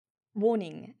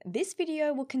Warning, this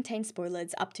video will contain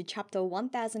spoilers up to chapter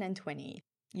 1020.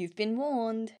 You've been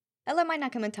warned! Hello my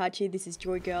nakamatachi, this is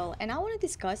JoyGirl, and I want to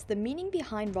discuss the meaning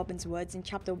behind Robin's words in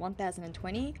chapter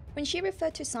 1020 when she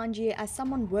referred to Sanji as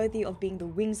someone worthy of being the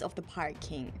wings of the Pirate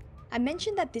King. I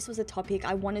mentioned that this was a topic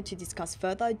I wanted to discuss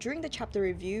further during the chapter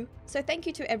review, so thank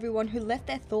you to everyone who left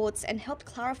their thoughts and helped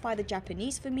clarify the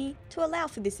Japanese for me to allow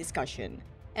for this discussion.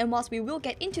 And whilst we will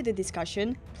get into the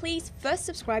discussion, please first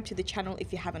subscribe to the channel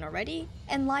if you haven't already,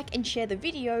 and like and share the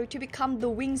video to become the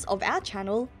wings of our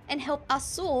channel and help us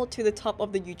soar to the top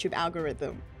of the YouTube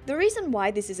algorithm. The reason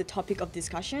why this is a topic of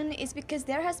discussion is because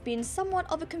there has been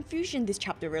somewhat of a confusion this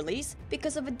chapter release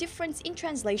because of a difference in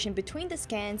translation between the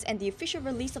scans and the official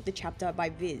release of the chapter by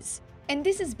Viz. And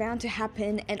this is bound to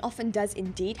happen and often does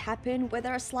indeed happen where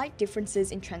there are slight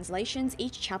differences in translations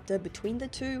each chapter between the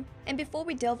two. And before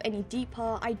we delve any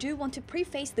deeper, I do want to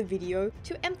preface the video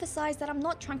to emphasize that I'm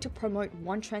not trying to promote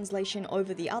one translation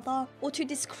over the other or to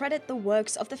discredit the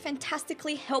works of the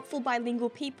fantastically helpful bilingual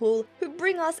people who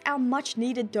bring us our much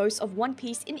needed dose of One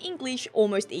Piece in English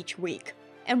almost each week.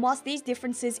 And whilst these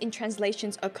differences in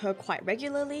translations occur quite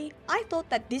regularly, I thought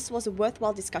that this was a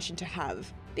worthwhile discussion to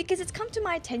have, because it's come to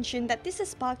my attention that this has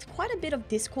sparked quite a bit of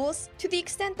discourse to the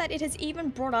extent that it has even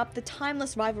brought up the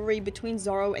timeless rivalry between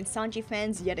Zoro and Sanji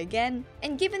fans yet again,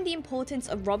 and given the importance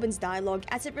of Robin's dialogue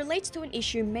as it relates to an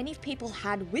issue many people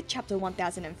had with chapter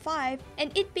 1005,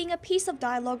 and it being a piece of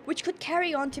dialogue which could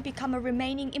carry on to become a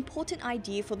remaining important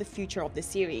idea for the future of the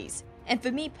series. And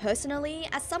for me personally,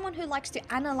 as someone who likes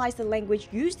to analyze the language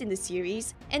used in the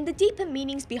series and the deeper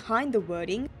meanings behind the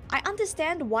wording, I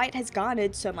understand why it has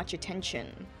garnered so much attention.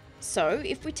 So,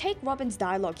 if we take Robin's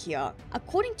dialogue here,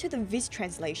 according to the Viz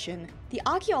translation, the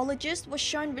archaeologist was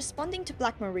shown responding to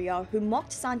Black Maria, who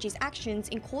mocked Sanji's actions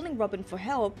in calling Robin for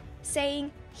help,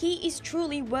 saying, "He is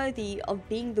truly worthy of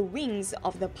being the wings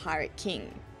of the Pirate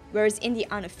King." Whereas in the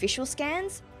unofficial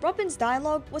scans, Robin's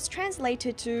dialogue was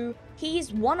translated to, "He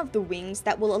is one of the wings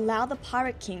that will allow the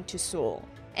Pirate King to soar."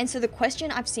 And so the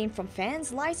question I've seen from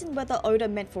fans lies in whether Oda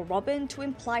meant for Robin to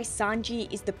imply Sanji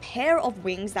is the pair of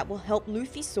wings that will help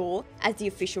Luffy soar, as the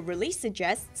official release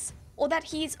suggests, or that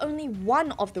he is only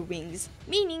one of the wings,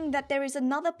 meaning that there is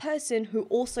another person who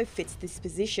also fits this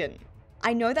position.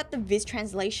 I know that the Viz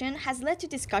translation has led to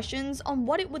discussions on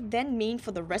what it would then mean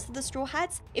for the rest of the Straw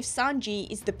Hats if Sanji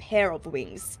is the pair of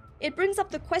wings. It brings up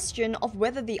the question of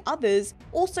whether the others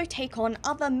also take on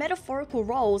other metaphorical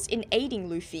roles in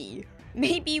aiding Luffy.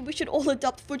 Maybe we should all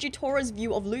adopt Fujitora's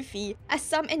view of Luffy as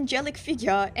some angelic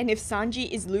figure, and if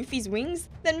Sanji is Luffy's wings,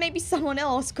 then maybe someone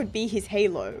else could be his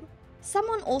halo.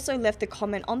 Someone also left a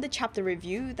comment on the chapter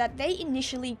review that they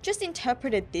initially just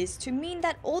interpreted this to mean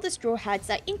that all the Straw Hats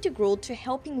are integral to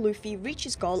helping Luffy reach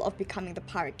his goal of becoming the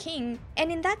Pirate King,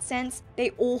 and in that sense, they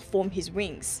all form his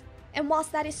wings. And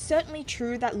whilst that is certainly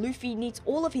true that Luffy needs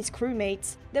all of his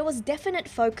crewmates, there was definite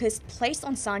focus placed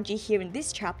on Sanji here in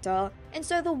this chapter, and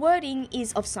so the wording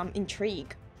is of some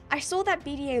intrigue. I saw that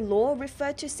BDA Law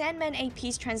referred to Sandman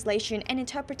AP's translation and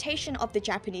interpretation of the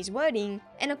Japanese wording,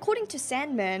 and according to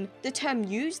Sandman, the term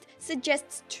used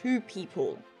suggests two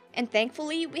people. And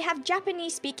thankfully, we have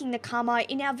Japanese-speaking Nakama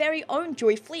in our very own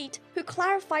Joy Fleet who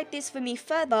clarified this for me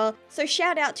further, so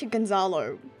shout out to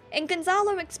Gonzalo. And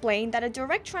Gonzalo explained that a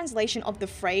direct translation of the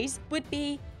phrase would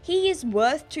be, "He is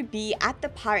worth to be at the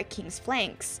Pirate King's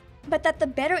flanks," but that the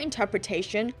better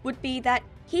interpretation would be that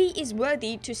he is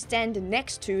worthy to stand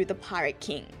next to the Pirate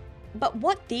King. But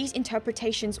what these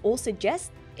interpretations all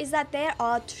suggest is that there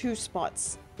are two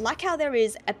spots. Like how there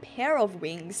is a pair of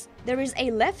wings, there is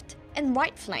a left and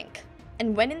right flank.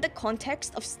 And when in the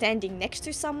context of standing next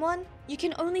to someone, you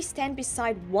can only stand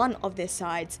beside one of their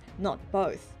sides, not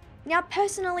both. Now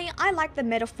personally, I like the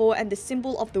metaphor and the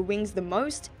symbol of the wings the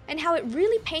most, and how it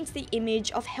really paints the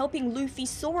image of helping Luffy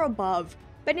soar above.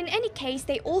 But in any case,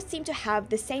 they all seem to have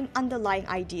the same underlying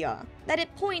idea, that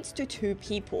it points to two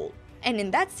people. And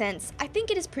in that sense, I think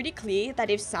it is pretty clear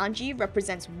that if Sanji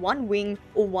represents one wing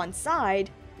or one side,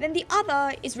 then the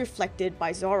other is reflected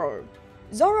by Zoro.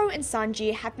 Zoro and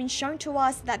Sanji have been shown to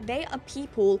us that they are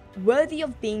people worthy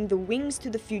of being the wings to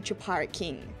the future Pirate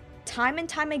King. Time and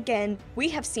time again, we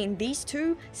have seen these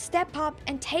two step up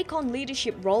and take on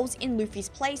leadership roles in Luffy's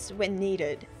place when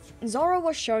needed. Zoro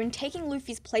was shown taking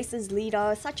Luffy's place as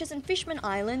leader, such as in Fishman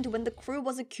Island when the crew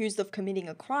was accused of committing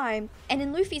a crime, and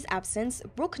in Luffy's absence,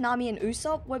 Brook, Nami and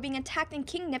Usopp were being attacked in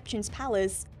King Neptune's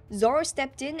palace. Zoro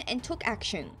stepped in and took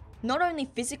action, not only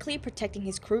physically protecting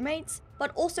his crewmates,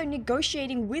 but also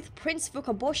negotiating with Prince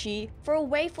Fukaboshi for a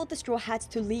way for the Straw Hats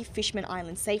to leave Fishman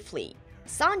Island safely.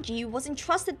 Sanji was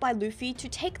entrusted by Luffy to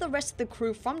take the rest of the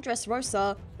crew from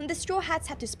Dressrosa when the Straw Hats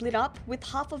had to split up, with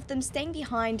half of them staying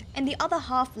behind and the other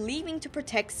half leaving to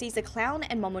protect Caesar Clown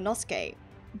and Momonosuke.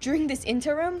 During this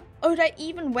interim, Oda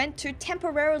even went to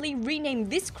temporarily rename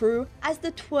this crew as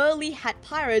the Twirly Hat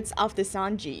Pirates after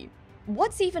Sanji.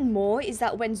 What's even more is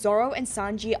that when Zoro and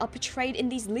Sanji are portrayed in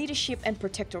these leadership and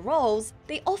protector roles,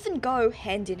 they often go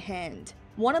hand in hand.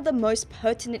 One of the most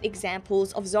pertinent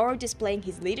examples of Zoro displaying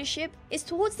his leadership is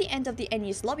towards the end of the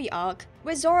Enies Lobby arc,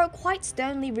 where Zoro quite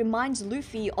sternly reminds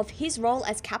Luffy of his role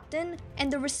as captain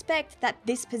and the respect that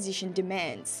this position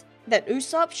demands. That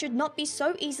Usopp should not be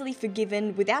so easily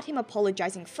forgiven without him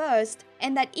apologizing first,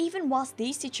 and that even whilst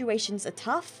these situations are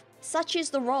tough, such is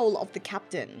the role of the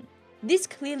captain. This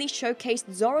clearly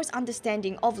showcased Zoro's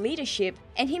understanding of leadership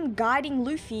and him guiding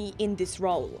Luffy in this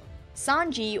role.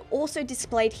 Sanji also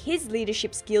displayed his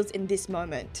leadership skills in this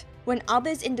moment. When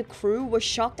others in the crew were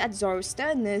shocked at Zoro's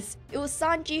sternness, it was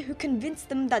Sanji who convinced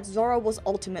them that Zoro was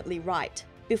ultimately right.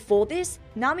 Before this,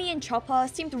 Nami and Chopper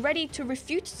seemed ready to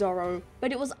refute Zoro,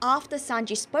 but it was after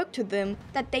Sanji spoke to them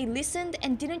that they listened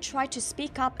and didn't try to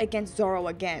speak up against Zoro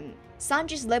again.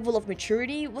 Sanji's level of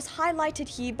maturity was highlighted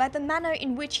here by the manner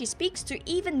in which he speaks to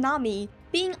even Nami,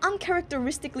 being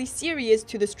uncharacteristically serious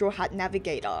to the Straw Hat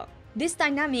Navigator. This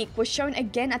dynamic was shown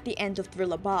again at the end of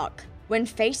Thriller Bark. When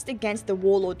faced against the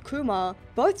warlord Kuma,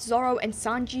 both Zoro and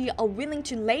Sanji are willing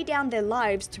to lay down their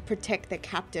lives to protect their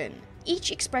captain,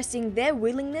 each expressing their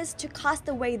willingness to cast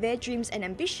away their dreams and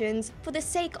ambitions for the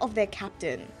sake of their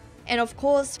captain. And of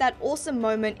course, that awesome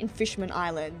moment in Fishman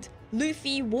Island.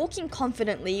 Luffy walking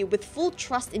confidently with full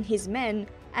trust in his men,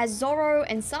 as Zoro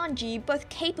and Sanji both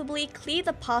capably clear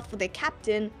the path for their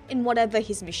captain in whatever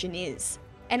his mission is.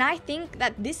 And I think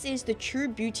that this is the true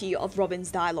beauty of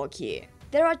Robin's dialogue here.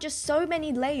 There are just so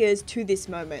many layers to this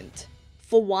moment.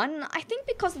 For one, I think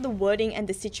because of the wording and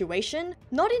the situation,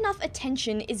 not enough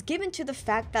attention is given to the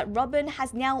fact that Robin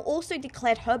has now also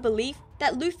declared her belief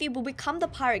that Luffy will become the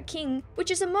Pirate King,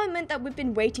 which is a moment that we've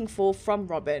been waiting for from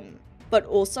Robin. But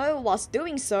also, whilst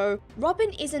doing so,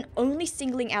 Robin isn't only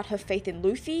singling out her faith in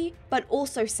Luffy, but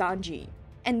also Sanji.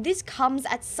 And this comes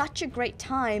at such a great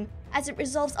time, as it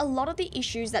resolves a lot of the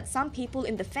issues that some people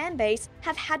in the fanbase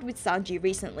have had with Sanji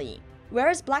recently.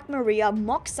 Whereas Black Maria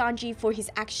mocks Sanji for his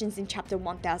actions in chapter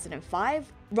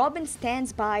 1005, Robin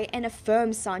stands by and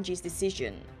affirms Sanji's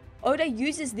decision. Oda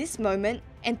uses this moment,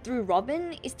 and through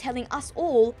Robin is telling us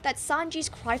all that Sanji's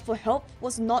cry for help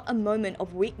was not a moment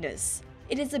of weakness.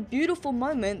 It is a beautiful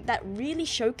moment that really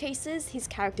showcases his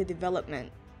character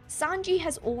development. Sanji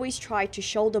has always tried to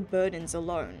shoulder burdens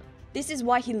alone. This is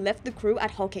why he left the crew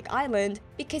at Whole Cake Island,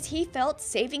 because he felt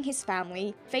saving his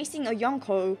family, facing a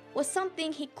Yonko, was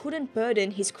something he couldn't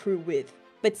burden his crew with.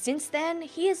 But since then,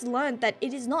 he has learned that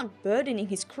it is not burdening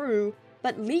his crew,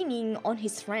 but leaning on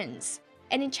his friends.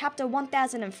 And in chapter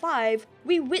 1005,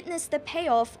 we witness the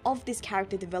payoff of this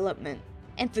character development.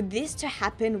 And for this to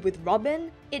happen with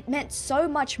Robin, it meant so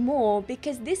much more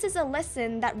because this is a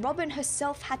lesson that Robin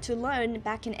herself had to learn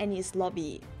back in Enies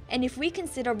Lobby. And if we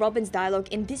consider Robin's dialogue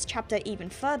in this chapter even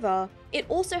further, it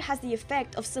also has the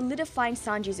effect of solidifying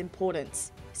Sanji's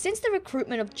importance. Since the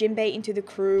recruitment of Jinbei into the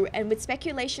crew, and with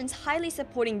speculations highly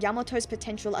supporting Yamato's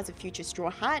potential as a future Straw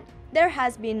Hat, there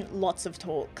has been lots of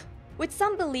talk. With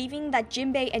some believing that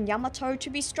Jinbei and Yamato to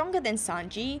be stronger than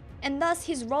Sanji, and thus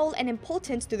his role and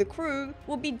importance to the crew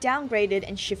will be downgraded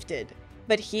and shifted.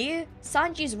 But here,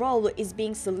 Sanji's role is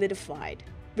being solidified.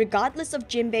 Regardless of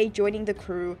Jinbei joining the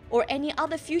crew, or any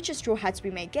other future Straw Hats we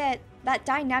may get, that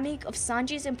dynamic of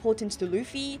Sanji's importance to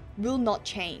Luffy will not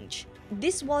change.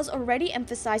 This was already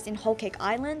emphasized in Whole Cake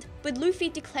Island, with Luffy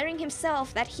declaring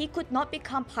himself that he could not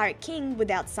become Pirate King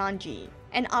without Sanji.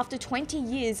 And after 20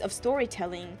 years of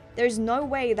storytelling, there is no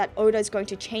way that Oda is going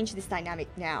to change this dynamic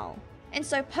now. And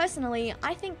so personally,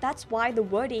 I think that's why the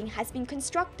wording has been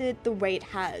constructed the way it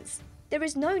has. There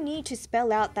is no need to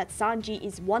spell out that Sanji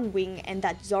is one wing and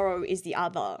that Zoro is the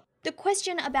other. The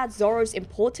question about Zoro's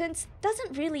importance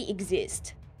doesn't really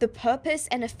exist. The purpose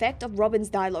and effect of Robin's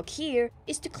dialogue here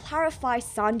is to clarify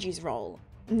Sanji's role.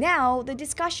 Now, the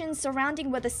discussion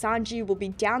surrounding whether Sanji will be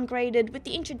downgraded with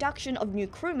the introduction of new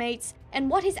crewmates and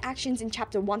what his actions in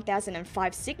chapter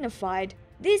 1005 signified,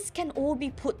 this can all be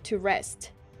put to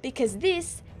rest, because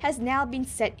this has now been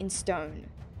set in stone.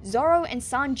 Zoro and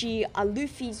Sanji are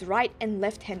Luffy's right and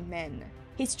left-hand men,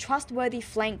 his trustworthy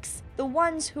flanks, the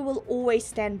ones who will always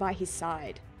stand by his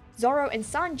side. Zoro and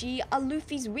Sanji are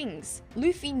Luffy's wings.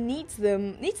 Luffy needs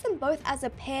them both as a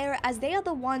pair, as they are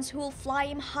the ones who will fly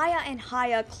him higher and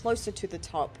higher closer to the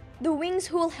top. The wings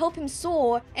who will help him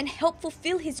soar and help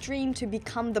fulfill his dream to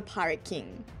become the Pirate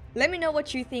King. Let me know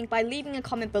what you think by leaving a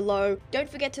comment below. Don't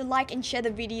forget to like and share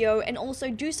the video, and also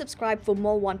do subscribe for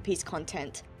more One Piece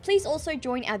content. Please also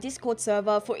join our Discord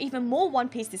server for even more One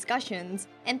Piece discussions.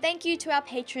 And thank you to our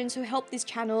patrons who help this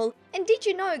channel. And did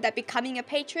you know that becoming a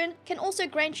patron can also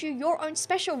grant you your own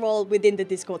special role within the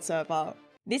Discord server?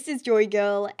 This is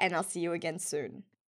JoyGirl, and I'll see you again soon.